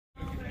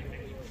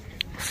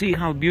See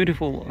how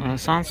beautiful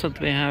sunset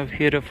we have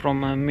here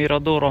from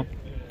Mirador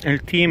El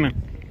Time,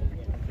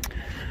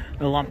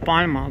 La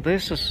Palma.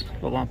 This is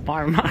La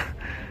Palma.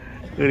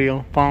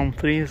 Real palm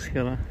trees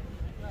here.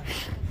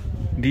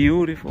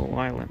 Beautiful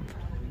island.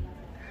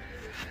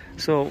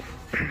 So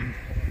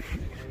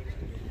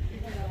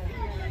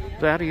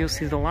there you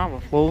see the lava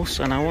flows,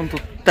 and I want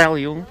to tell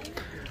you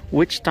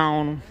which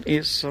town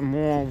is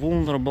more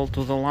vulnerable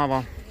to the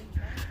lava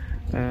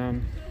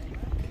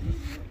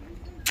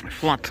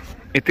flood.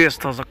 It is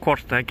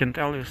Tazacorte, I can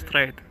tell you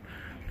straight.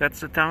 That's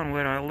the town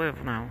where I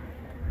live now.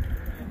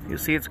 You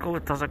see, it's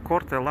called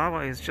Tazacorte.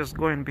 Lava is just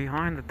going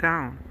behind the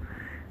town,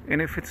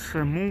 and if it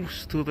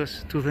moves to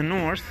the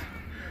north,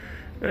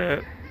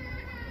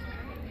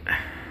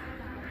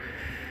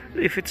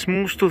 if it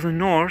moves to the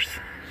north,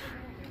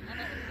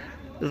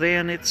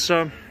 then it's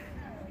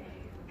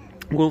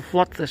will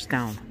flood this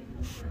town.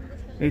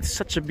 It's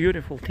such a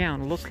beautiful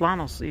town. Los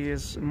Llanos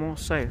is more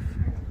safe.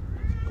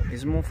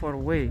 It's more far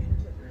away.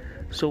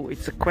 So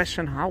it's a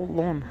question how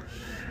long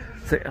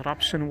the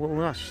eruption will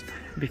last,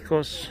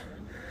 because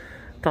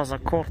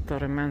Tazacorte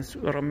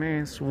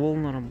remains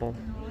vulnerable.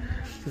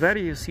 There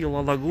you see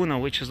La Laguna,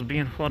 which is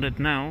being flooded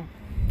now,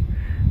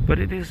 but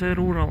it is a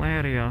rural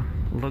area.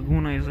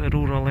 Laguna is a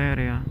rural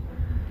area.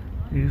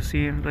 You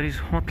see there is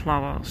hot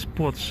lava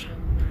spots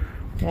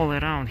all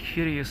around.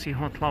 Here you see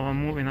hot lava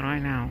moving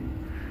right now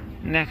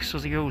next to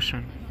the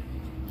ocean,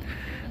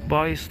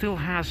 but it still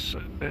has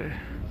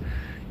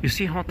you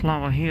see hot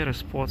lava here,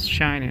 spots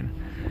shining,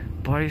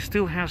 but it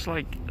still has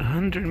like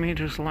 100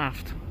 meters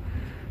left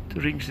to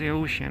reach the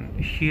ocean.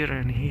 Here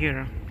and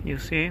here you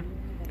see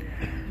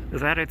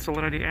that it's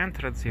already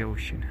entered the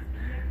ocean,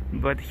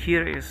 but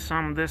here is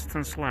some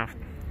distance left.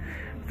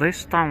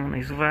 This town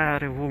is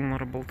very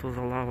vulnerable to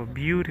the lava.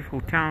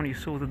 Beautiful town. You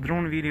saw the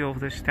drone video of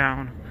this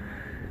town,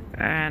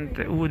 and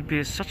it would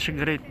be such a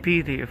great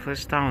pity if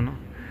this town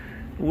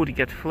would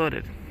get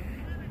flooded.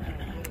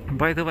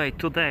 By the way,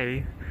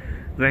 today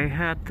they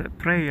had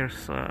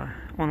prayers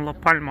on La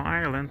Palma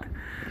Island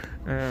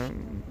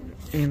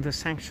in the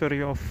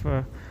sanctuary of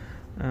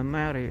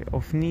Mary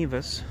of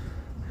Neves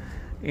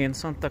in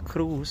Santa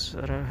Cruz.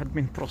 There had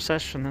been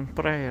procession and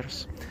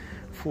prayers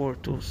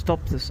to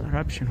stop this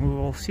eruption. We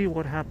will see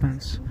what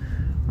happens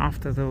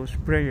after those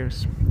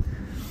prayers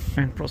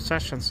and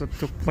processions that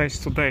took place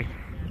today.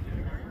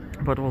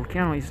 But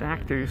volcano is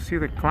active. You see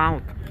the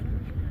cloud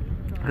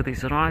that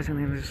is rising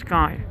in the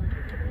sky.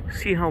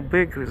 See how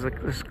big is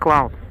this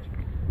cloud.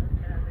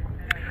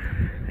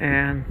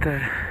 And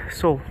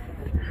so,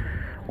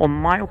 on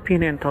my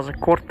opinion,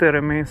 Tazacorte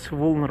remains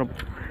vulnerable.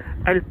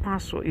 El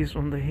Paso is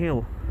on the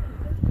hill.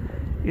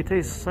 It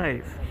is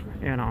safe,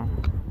 you know.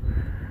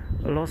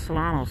 Los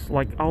Llanos,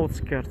 like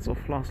outskirts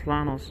of Los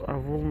Llanos, are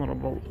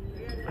vulnerable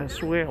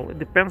as well. It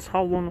depends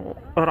how long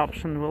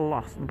eruption will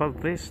last,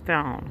 but this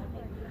town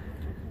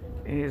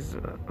is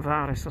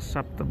very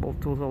susceptible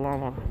to the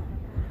lava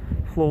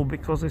flow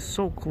because it's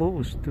so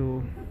close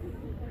to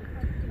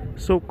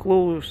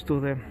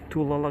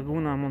La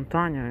Laguna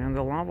Montaña and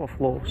the lava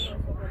flows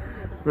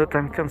that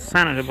I'm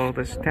concerned about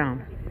this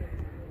town.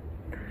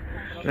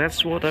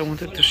 That's what I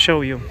wanted to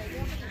show you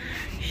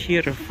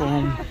here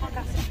from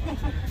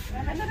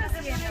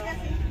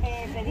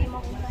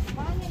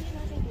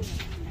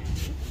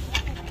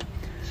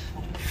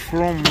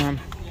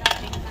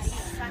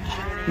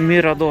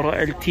Mirador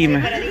El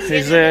Time.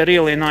 It's a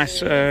really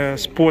nice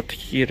spot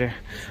here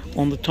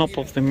on the top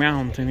of the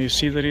mountain. You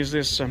see there is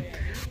this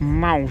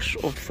mouth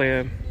of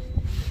the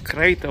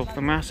crater, of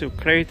the massive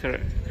crater.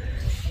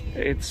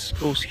 It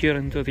goes here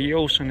into the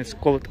ocean. It's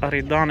called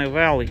Aridane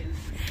Valley,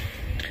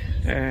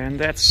 and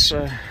that's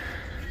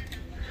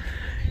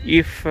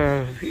if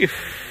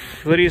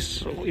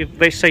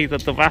they say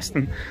that the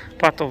western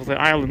part of the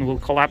island will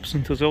collapse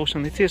into the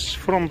ocean, it is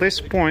from this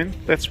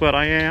point, that's where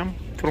I am,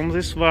 from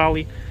this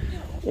valley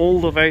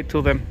all the way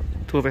to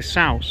the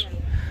south,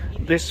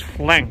 this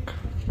flank,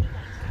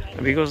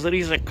 because there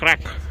is a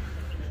crack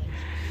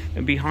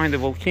behind the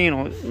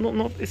volcano.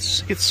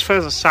 It's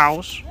further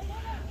south,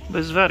 but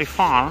it's very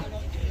far.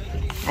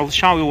 I'll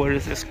show you where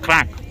is this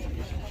crack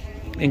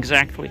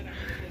exactly.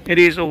 It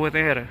is over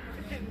there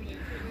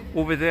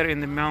in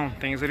the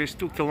mountains. There is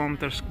 2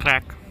 kilometers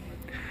crack.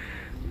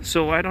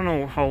 So I don't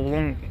know how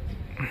long,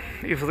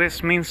 if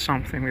this means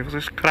something, if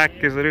this crack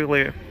is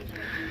really,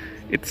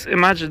 it's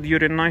imagined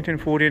during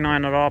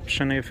 1949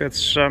 eruption, if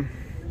it's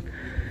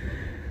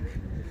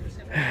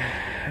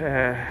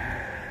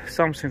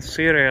something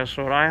serious,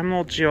 or I am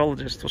not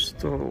geologist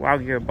to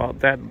argue about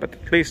that, but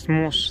at least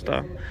most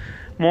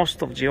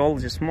of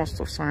geologists, most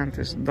of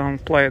scientists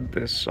downplayed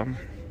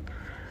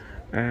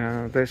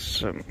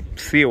this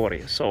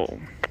theory. So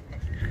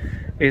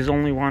is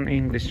only one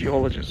English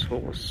geologist who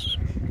was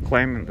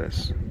claiming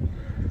this.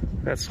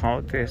 That's how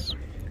it is.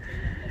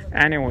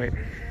 Anyway,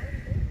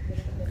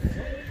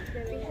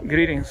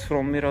 greetings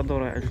from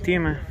Mirador El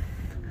Time,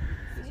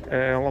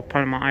 La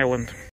Palma Island.